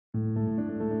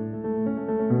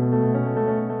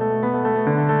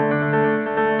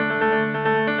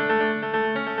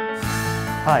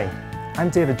Hi, I'm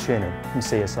David Trainor from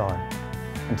CSR,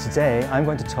 and today I'm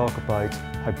going to talk about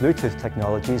how Bluetooth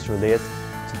technologies relate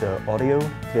to the audio,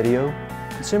 video,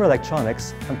 consumer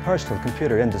electronics and personal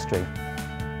computer industry.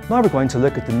 Now we're going to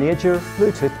look at the major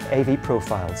Bluetooth AV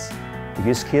profiles, the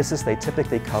use cases they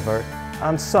typically cover,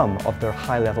 and some of their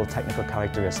high-level technical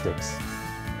characteristics.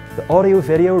 The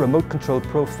audio-video remote control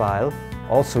profile,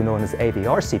 also known as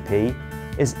AVRCP,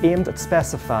 is aimed at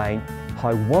specifying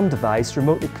how one device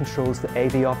remotely controls the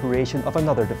AV operation of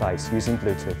another device using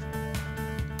Bluetooth.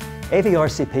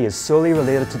 AVRCP is solely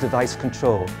related to device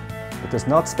control. It does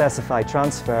not specify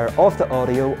transfer of the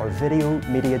audio or video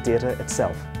media data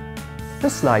itself.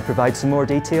 This slide provides some more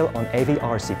detail on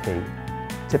AVRCP.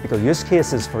 Typical use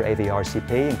cases for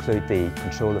AVRCP include the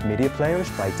control of media players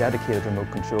by dedicated remote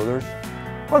controllers,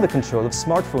 or the control of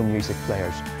smartphone music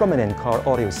players from an in-car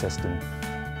audio system.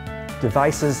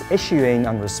 Devices issuing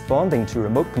and responding to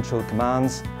remote control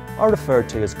commands are referred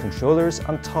to as controllers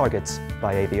and targets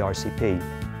by AVRCP.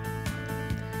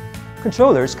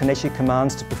 Controllers can issue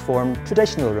commands to perform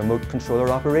traditional remote controller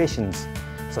operations,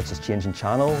 such as changing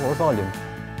channel or volume.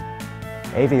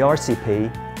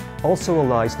 AVRCP also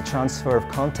allows the transfer of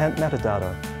content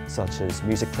metadata, such as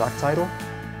music track title,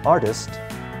 artist,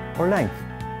 or length,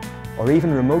 or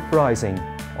even remote browsing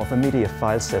of a media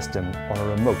file system on a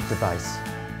remote device.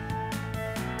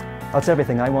 That's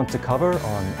everything I want to cover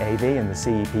on AV and the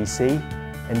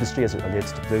CEPC industry as it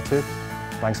relates to Bluetooth.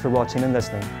 Thanks for watching and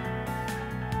listening.